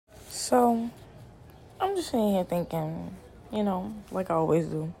So, I'm just sitting here thinking, like I always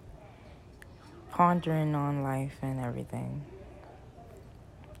do, pondering on life and everything.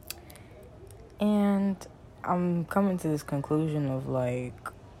 And I'm coming to this conclusion of a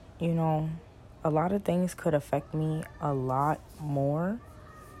lot of things could affect me a lot more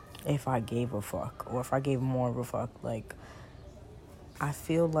if I gave a fuck or if I gave more of a fuck. Like, I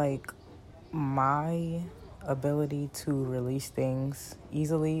feel like my ability to release things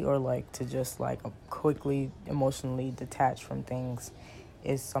easily or to just quickly emotionally detach from things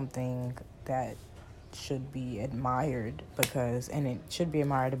is something that should be admired, and it should be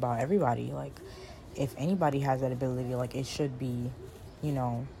admired about everybody. Like, if anybody has that ability, it should be,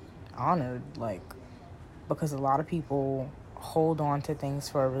 honored, because a lot of people hold on to things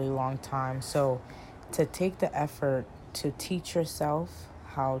for a really long time. So to take the effort to teach yourself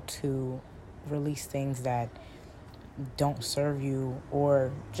how to release things that don't serve you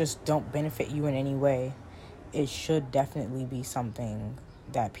or just don't benefit you in any way, it should definitely be something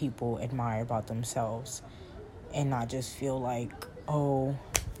that people admire about themselves, and not just feel like, oh,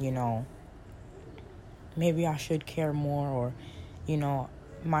 you know, maybe I should care more, or,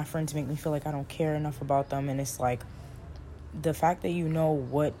 my friends make me feel like I don't care enough about them. And it's like, the fact that you know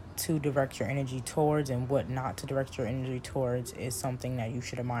what to direct your energy towards and what not to direct your energy towards is something that you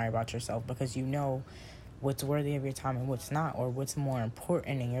should admire about yourself, because you know what's worthy of your time and what's not, or what's more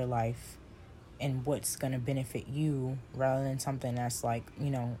important in your life and what's going to benefit you, rather than something that's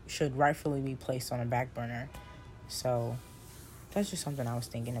should rightfully be placed on a back burner. So that's just something I was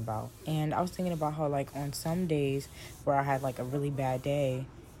thinking about. And I was thinking about how on some days where I had a really bad day,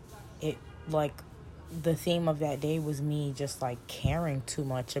 it the theme of that day was me just caring too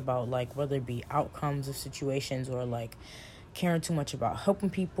much about whether it be outcomes of situations, or caring too much about helping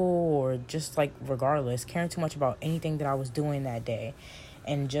people, or just regardless, caring too much about anything that I was doing that day,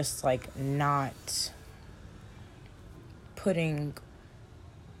 and just not putting,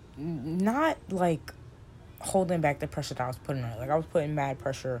 not holding back the pressure that I was putting on. I was putting mad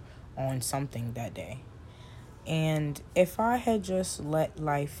pressure on something that day. And if I had just let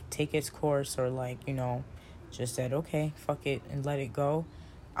life take its course, or just said, okay, fuck it, and let it go,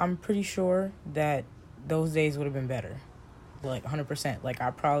 I'm pretty sure that those days would have been better. 100%.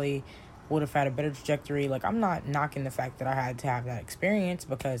 I probably would have had a better trajectory. I'm not knocking the fact that I had to have that experience,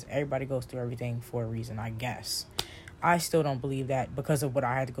 because everybody goes through everything for a reason, I guess. I still don't believe that because of what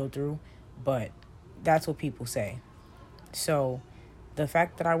I had to go through, but that's what people say. So the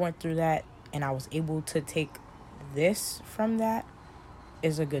fact that I went through that and I was able to take this from that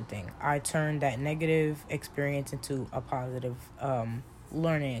is a good thing. I turned that negative experience into a positive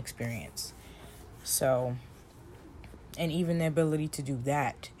learning experience. So, and even the ability to do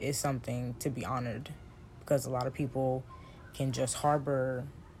that is something to be honored, because a lot of people can just harbor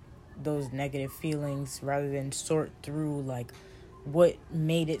those negative feelings rather than sort through what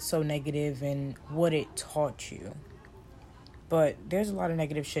made it so negative and what it taught you. But there's a lot of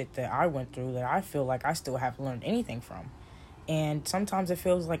negative shit that I went through that I feel like I still haven't learned anything from. And sometimes it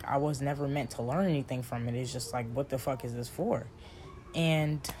feels like I was never meant to learn anything from it. It's just what the fuck is this for?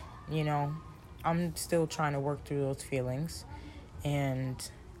 And, I'm still trying to work through those feelings. And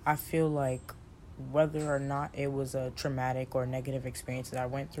I feel like whether or not it was a traumatic or negative experience that I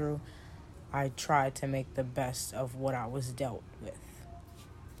went through, I tried to make the best of what I was dealt with.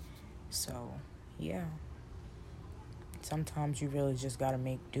 So, yeah. Sometimes you really just gotta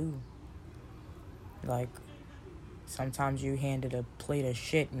make do. Sometimes you handed a plate of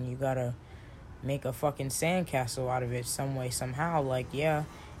shit and you gotta make a fucking sandcastle out of it some way, somehow. Yeah,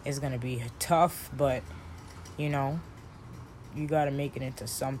 it's gonna be tough, but, you gotta make it into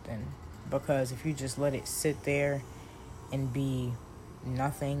something. Because if you just let it sit there and be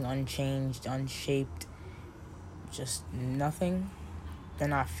nothing, unchanged, unshaped, just nothing,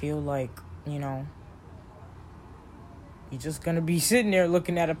 then I feel you're just gonna be sitting there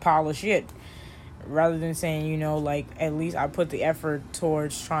looking at a pile of shit, rather than saying, at least I put the effort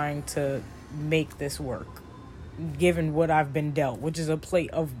towards trying to make this work, given what I've been dealt, which is a plate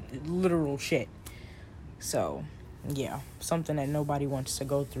of literal shit. So, yeah, something that nobody wants to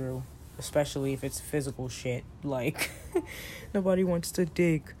go through, especially if it's physical shit. Nobody wants to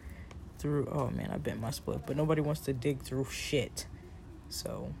dig through, oh man, I bent my split, but nobody wants to dig through shit.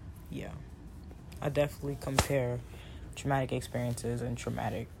 So, yeah, I definitely compare traumatic experiences and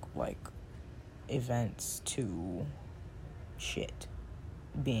traumatic, events to shit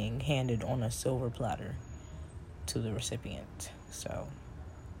being handed on a silver platter to the recipient. So,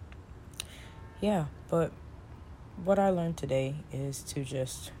 yeah, but what I learned today is to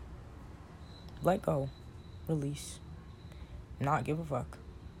just let go, release, not give a fuck,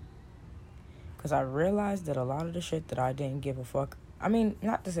 Because I realized that a lot of the shit that I didn't give a fuck, I mean,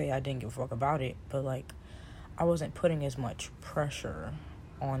 not to say I didn't give a fuck about it, but like, I wasn't putting as much pressure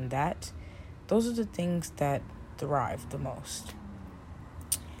on that. Those are the things that thrive the most.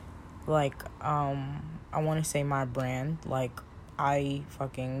 Like, I want to say my brand, like, I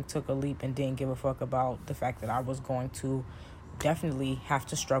fucking took a leap and didn't give a fuck about the fact that I was going to definitely have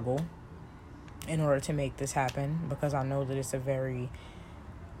to struggle in order to make this happen, because I know that it's a very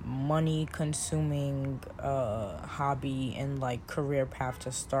money consuming hobby and like career path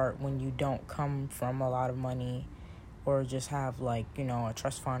to start when you don't come from a lot of money or just have like, you know, a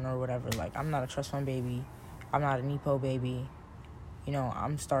trust fund or whatever. Like, I'm not a trust fund baby. I'm not a Nepo baby. You know,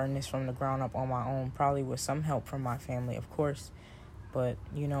 I'm starting this from the ground up on my own, probably with some help from my family, of course. But,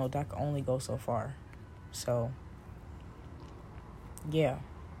 you know, that can only go so far. So, yeah.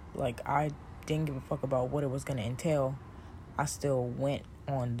 Like, I didn't give a fuck about what it was going to entail. I still went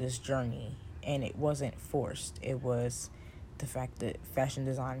on this journey. And it wasn't forced. It was the fact that fashion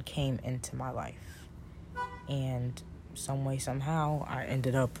design came into my life. And some way, somehow, I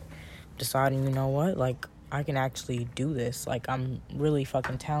ended up deciding, you know what? Like, I can actually do this. Like, I'm really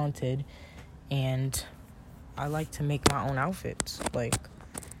fucking talented. And I like to make my own outfits. Like,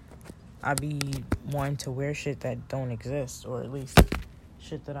 I be wanting to wear shit that don't exist, or at least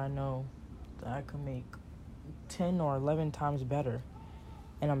shit that I know that I could make 10 or 11 times better.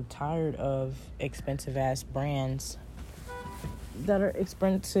 And I'm tired of expensive ass brands that are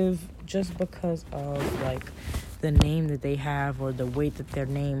expensive just because of like the name that they have or the weight that their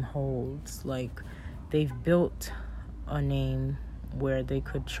name holds. Like, they've built a name where they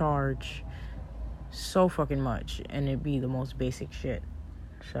could charge so fucking much and it'd be the most basic shit.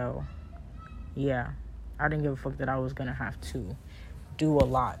 So, yeah, I didn't give a fuck that I was gonna have to do a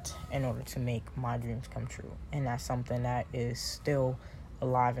lot in order to make my dreams come true. And that's something that is still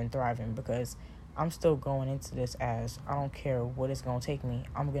alive and thriving, because I'm still going into this as, I don't care what it's gonna take me.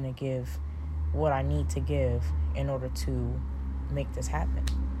 I'm gonna give what I need to give in order to make this happen.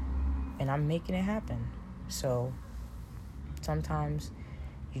 And I'm making it happen. So sometimes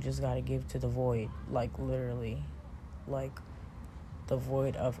you just gotta give to the void, like literally, like the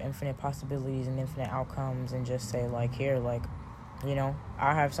void of infinite possibilities and infinite outcomes, and just say like, here, like, you know,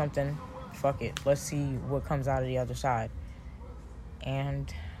 I have something, fuck it, let's see what comes out of the other side.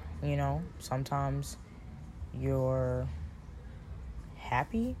 And, you know, sometimes you're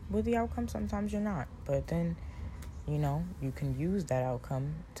happy with the outcome, sometimes you're not, but then, you know, you can use that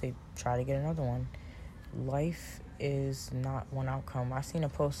outcome to try to get another one. Life is not one outcome. I seen a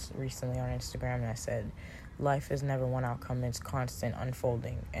post recently on Instagram that said, life is never one outcome, it's constant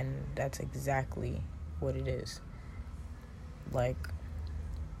unfolding. And that's exactly what it is. Like,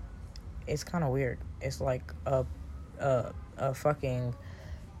 it's kind of weird. It's like a fucking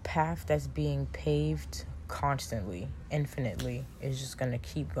path that's being paved constantly, infinitely. It's just gonna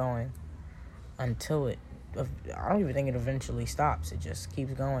keep going until it, I don't even think it eventually stops. It just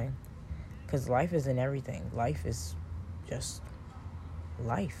keeps going. Because life isn't everything. Life is just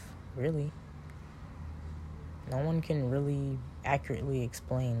life, really. No one can really accurately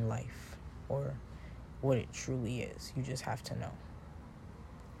explain life or what it truly is. You just have to know.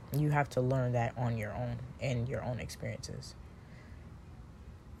 You have to learn that on your own and your own experiences.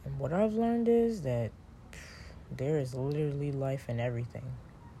 And what I've learned is that there is literally life in everything.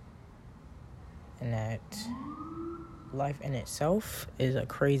 And that life in itself is a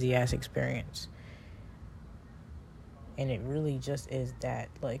crazy ass experience. And it really just is that.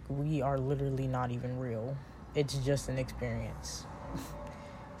 Like, we are literally not even real. It's just an experience.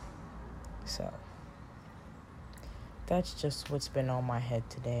 So, that's just what's been on my head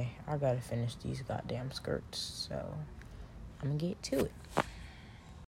today. I gotta finish these goddamn skirts. So, I'm gonna get to it.